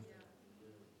 Come on.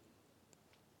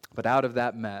 But out of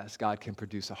that mess, God can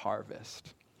produce a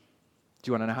harvest. Do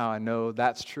you want to know how I know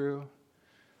that's true?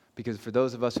 Because for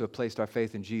those of us who have placed our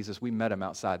faith in Jesus, we met him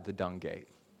outside the dung gate.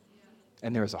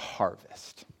 And there is a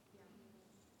harvest.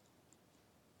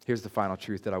 Here's the final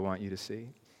truth that I want you to see.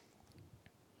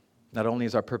 Not only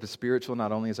is our purpose spiritual,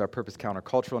 not only is our purpose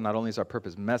countercultural, not only is our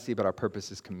purpose messy, but our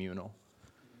purpose is communal.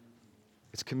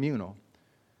 It's communal.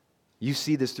 You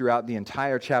see this throughout the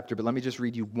entire chapter, but let me just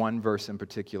read you one verse in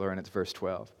particular, and it's verse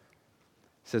 12. It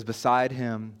says, beside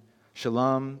him,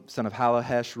 Shallum, son of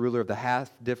Halahesh, ruler of the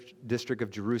half district of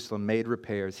Jerusalem, made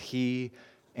repairs, he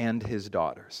and his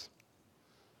daughters.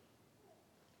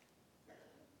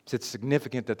 So it's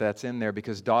significant that that's in there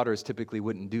because daughters typically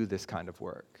wouldn't do this kind of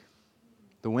work.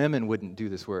 The women wouldn't do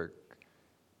this work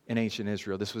in ancient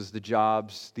Israel. These were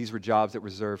jobs that were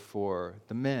reserved for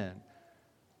the men.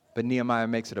 But Nehemiah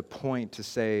makes it a point to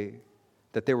say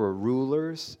that there were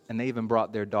rulers, and they even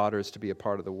brought their daughters to be a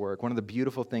part of the work. One of the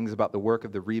beautiful things about the work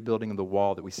of the rebuilding of the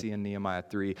wall that we see in Nehemiah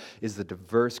 3 is the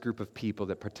diverse group of people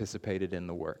that participated in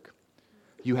the work.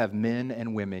 You have men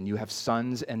and women, you have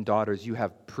sons and daughters, you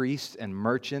have priests and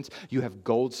merchants, you have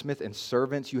goldsmiths and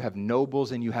servants, you have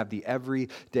nobles, and you have the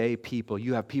everyday people.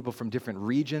 You have people from different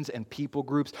regions and people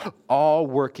groups all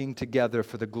working together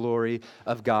for the glory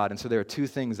of God. And so there are two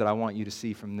things that I want you to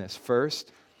see from this.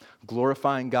 First,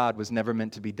 glorifying God was never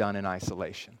meant to be done in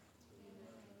isolation.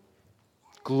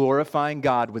 Glorifying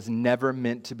God was never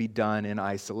meant to be done in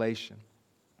isolation.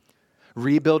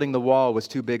 Rebuilding the wall was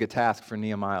too big a task for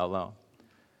Nehemiah alone.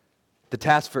 The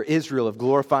task for Israel of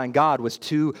glorifying God was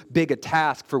too big a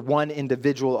task for one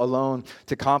individual alone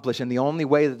to accomplish. And the only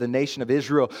way that the nation of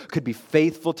Israel could be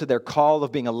faithful to their call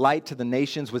of being a light to the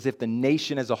nations was if the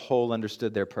nation as a whole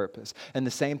understood their purpose. And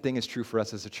the same thing is true for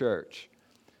us as a church.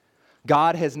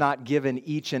 God has not given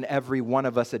each and every one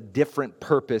of us a different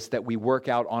purpose that we work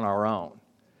out on our own.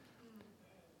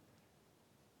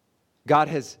 God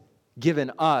has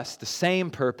given us the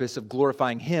same purpose of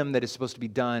glorifying Him that is supposed to be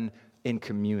done in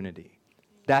community.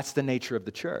 That's the nature of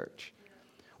the church.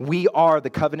 We are the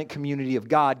covenant community of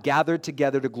God, gathered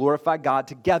together to glorify God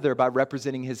together by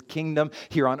representing His kingdom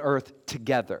here on earth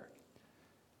together.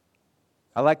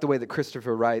 I like the way that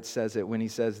Christopher Wright says it when he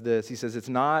says this. He says, it's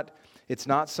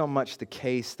not so much the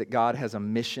case that God has a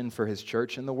mission for His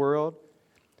church in the world,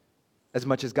 as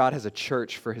much as God has a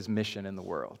church for His mission in the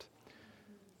world.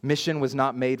 Mission was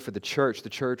not made for the church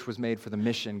was made for the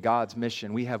mission, God's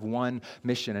mission. We have one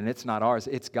mission, and it's not ours,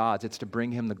 it's God's. It's to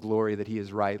bring Him the glory that He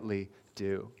is rightly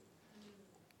due.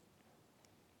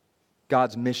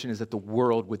 God's mission is that the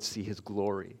world would see His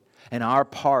glory. And our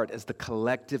part as the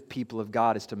collective people of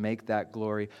God is to make that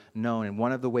glory known. And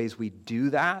one of the ways we do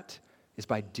that is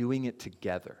by doing it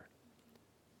together.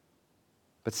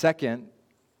 But second,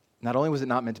 not only was it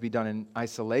not meant to be done in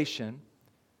isolation,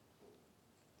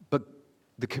 but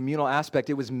the communal aspect,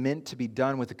 it was meant to be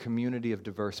done with a community of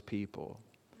diverse people.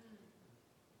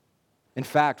 In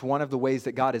fact, one of the ways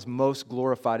that God is most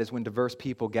glorified is when diverse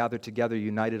people gather together,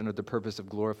 united under the purpose of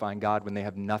glorifying God when they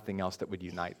have nothing else that would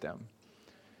unite them.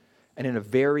 And in a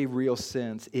very real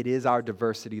sense, it is our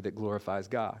diversity that glorifies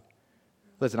God.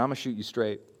 Listen, I'm going to shoot you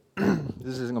straight.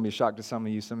 This isn't going to be a shock to some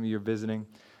of you. Some of you are visiting,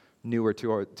 newer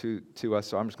to us,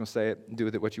 so I'm just going to say it, do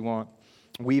with it what you want.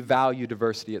 We value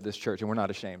diversity at this church, and we're not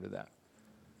ashamed of that.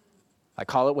 I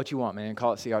call it what you want, man.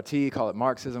 Call it CRT, call it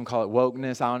Marxism, call it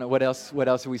wokeness. I don't know. What else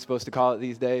are we supposed to call it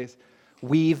these days?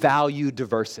 We value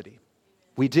diversity.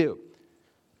 We do.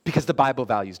 Because the Bible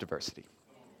values diversity.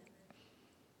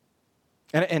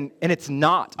 And it's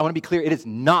not, I want to be clear, it is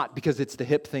not because it's the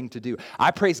hip thing to do.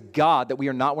 I praise God that we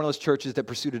are not one of those churches that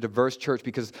pursued a diverse church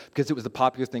because it was the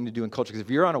popular thing to do in culture. Because if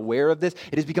you're unaware of this,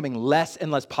 it is becoming less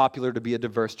and less popular to be a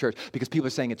diverse church because people are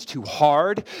saying it's too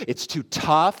hard, it's too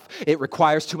tough, it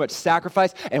requires too much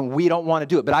sacrifice, and we don't want to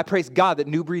do it. But I praise God that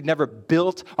New Breed never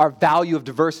built our value of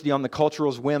diversity on the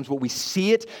cultural whims. But we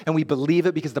see it and we believe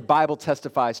it because the Bible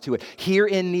testifies to it. Here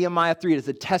in Nehemiah 3, it is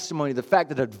a testimony of the fact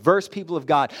that a diverse people of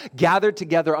God gathered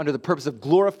together under the purpose of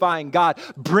glorifying God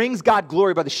brings God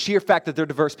glory by the sheer fact that they're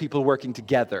diverse people working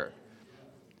together.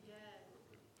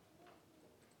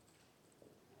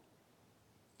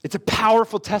 It's a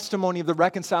powerful testimony of the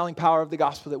reconciling power of the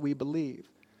gospel that we believe.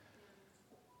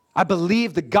 I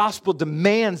believe the gospel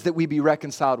demands that we be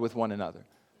reconciled with one another.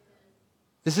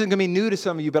 This isn't going to be new to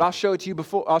some of you, but I'll show it to you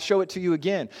before. I'll show it to you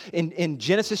again. In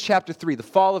Genesis chapter 3, the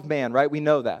fall of man, right? We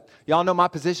know that. Y'all know my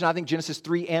position. I think Genesis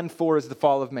 3 and 4 is the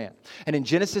fall of man. And in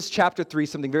Genesis chapter 3,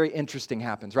 something very interesting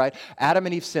happens, right? Adam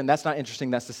and Eve sin. That's not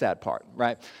interesting. That's the sad part,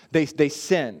 right? They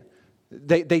sin.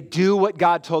 They do what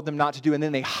God told them not to do, and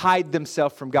then they hide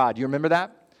themselves from God. You remember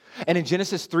that? And in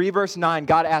Genesis 3, verse 9,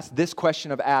 God asked this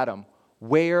question of Adam,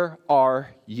 where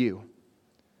are you?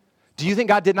 Do you think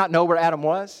God did not know where Adam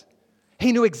was?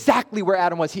 He knew exactly where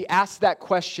Adam was. He asked that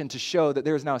question to show that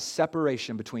there is now a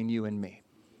separation between you and me.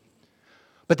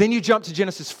 But then you jump to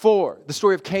Genesis 4, the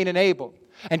story of Cain and Abel.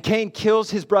 And Cain kills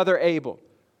his brother Abel.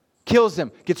 Kills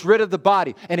him, gets rid of the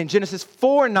body. And in Genesis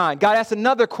 4:9, God asks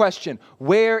another question.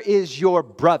 Where is your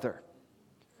brother?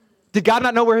 Did God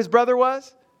not know where his brother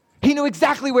was? He knew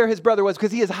exactly where his brother was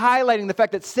because he is highlighting the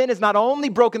fact that sin has not only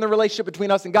broken the relationship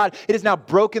between us and God, it has now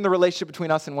broken the relationship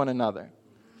between us and one another.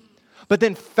 But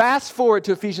then fast forward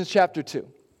to Ephesians chapter 2.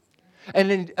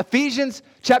 And in Ephesians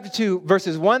chapter 2,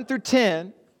 verses 1 through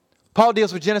 10, Paul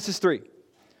deals with Genesis 3.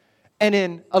 And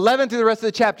in 11 through the rest of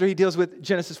the chapter, he deals with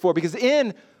Genesis 4. Because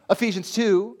in Ephesians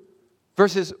 2,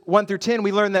 verses 1 through 10,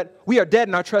 we learn that we are dead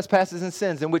in our trespasses and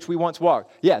sins in which we once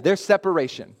walked. Yeah, there's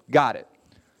separation. Got it.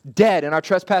 Dead in our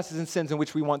trespasses and sins in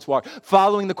which we once walked,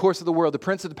 following the course of the world, the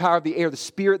prince of the power of the air, the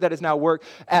spirit that is now worked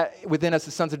within us,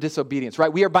 the sons of disobedience,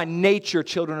 right? We are by nature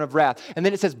children of wrath. And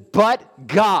then it says, but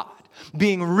God,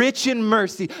 being rich in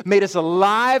mercy, made us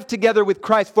alive together with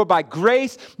Christ. For by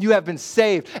grace you have been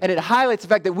saved. And it highlights the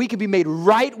fact that we can be made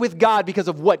right with God because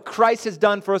of what Christ has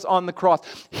done for us on the cross.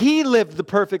 He lived the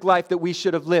perfect life that we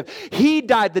should have lived. He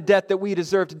died the death that we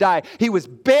deserve to die. He was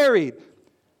buried.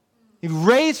 He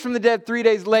raised from the dead 3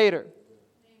 days later.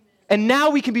 And now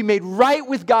we can be made right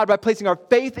with God by placing our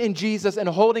faith in Jesus and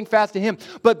holding fast to Him.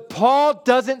 But Paul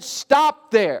doesn't stop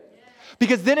there.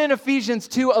 Because then in Ephesians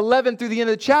 2:11 through the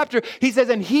end of the chapter, he says,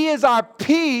 and He is our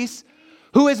peace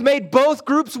who has made both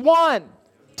groups one.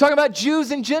 Talking about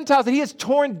Jews and Gentiles, and He has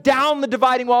torn down the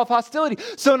dividing wall of hostility.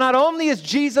 So not only is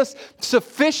Jesus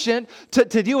sufficient to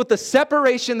deal with the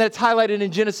separation that's highlighted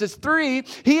in Genesis 3,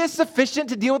 He is sufficient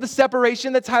to deal with the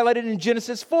separation that's highlighted in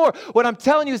Genesis 4. What I'm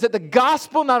telling you is that the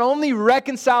gospel not only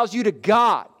reconciles you to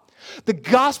God, the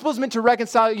gospel is meant to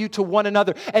reconcile you to one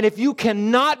another. And if you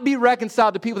cannot be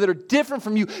reconciled to people that are different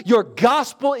from you, your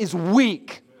gospel is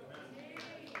weak.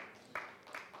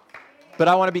 But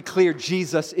I want to be clear,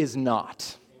 Jesus is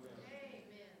not.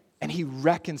 And He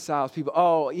reconciles people.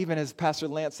 Oh, even as Pastor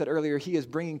Lance said earlier, He is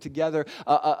bringing together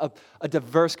a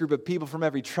diverse group of people from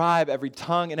every tribe, every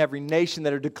tongue, and every nation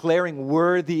that are declaring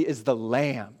worthy is the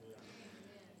Lamb.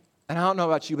 And I don't know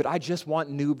about you, but I just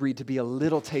want New Breed to be a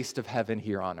little taste of heaven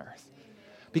here on earth.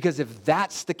 Because if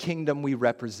that's the kingdom we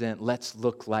represent, let's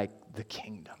look like the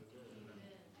kingdom.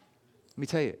 Let me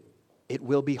tell you, it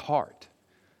will be hard.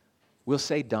 We'll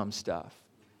say dumb stuff.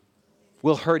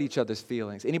 We'll hurt each other's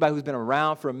feelings. Anybody who's been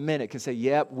around for a minute can say,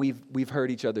 yep, we've hurt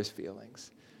each other's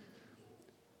feelings.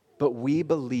 But we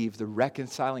believe the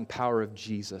reconciling power of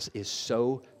Jesus is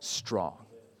so strong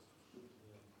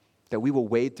that we will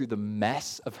wade through the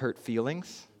mess of hurt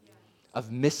feelings, of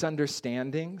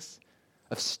misunderstandings,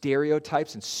 of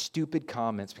stereotypes and stupid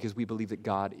comments because we believe that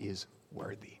God is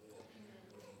worthy.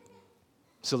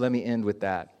 So let me end with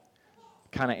that.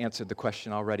 Kind of answered the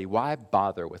question already. Why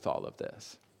bother with all of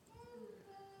this?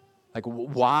 Like,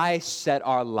 why set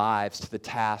our lives to the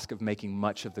task of making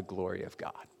much of the glory of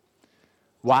God?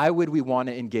 Why would we want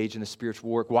to engage in the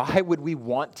spiritual work? Why would we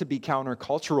want to be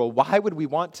countercultural? Why would we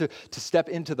want to step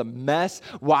into the mess?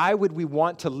 Why would we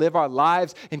want to live our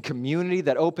lives in community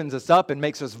that opens us up and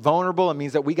makes us vulnerable and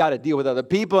means that we got to deal with other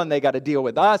people and they got to deal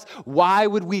with us? Why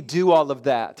would we do all of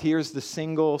that? Here's the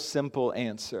single, simple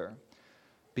answer.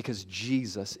 Because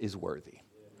Jesus is worthy.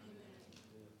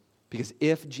 Because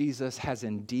if Jesus has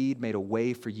indeed made a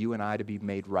way for you and I to be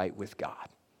made right with God,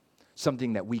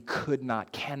 something that we could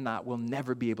not, cannot, will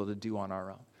never be able to do on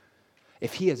our own.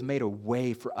 If He has made a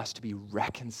way for us to be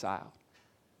reconciled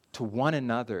to one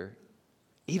another,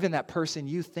 even that person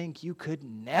you think you could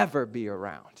never be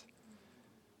around.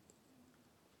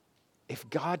 If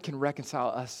God can reconcile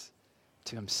us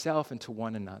to Himself and to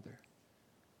one another,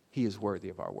 He is worthy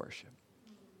of our worship.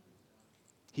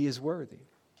 He is worthy.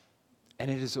 And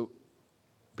it is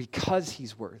because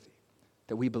He's worthy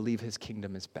that we believe His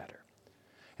kingdom is better.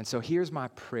 And so here's my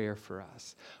prayer for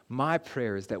us. My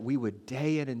prayer is that we would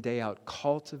day in and day out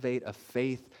cultivate a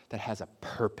faith that has a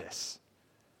purpose.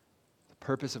 The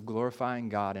purpose of glorifying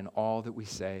God in all that we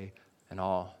say and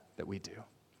all that we do.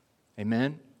 Amen?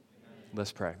 Amen.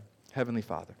 Let's pray. Heavenly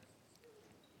Father,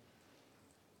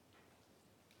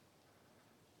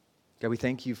 God, we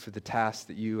thank you for the task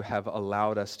that you have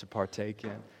allowed us to partake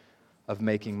in of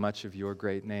making much of your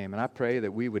great name. And I pray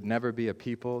that we would never be a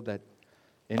people that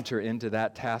enter into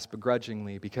that task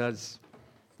begrudgingly, because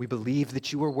we believe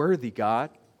that you are worthy, God.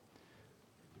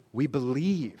 We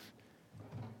believe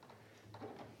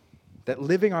that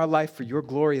living our life for your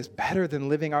glory is better than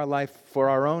living our life for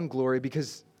our own glory,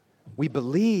 because we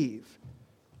believe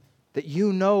that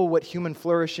you know what human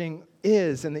flourishing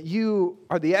is and that you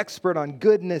are the expert on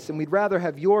goodness, and we'd rather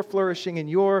have your flourishing and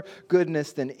your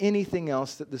goodness than anything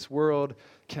else that this world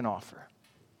can offer.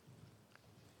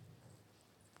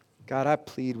 God, I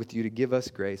plead with you to give us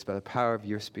grace by the power of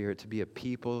your Spirit to be a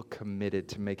people committed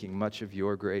to making much of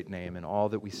your great name in all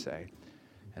that we say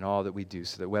and all that we do,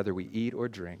 so that whether we eat or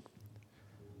drink,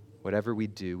 whatever we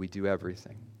do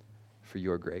everything for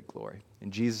your great glory. In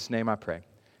Jesus' name I pray.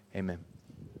 Amen.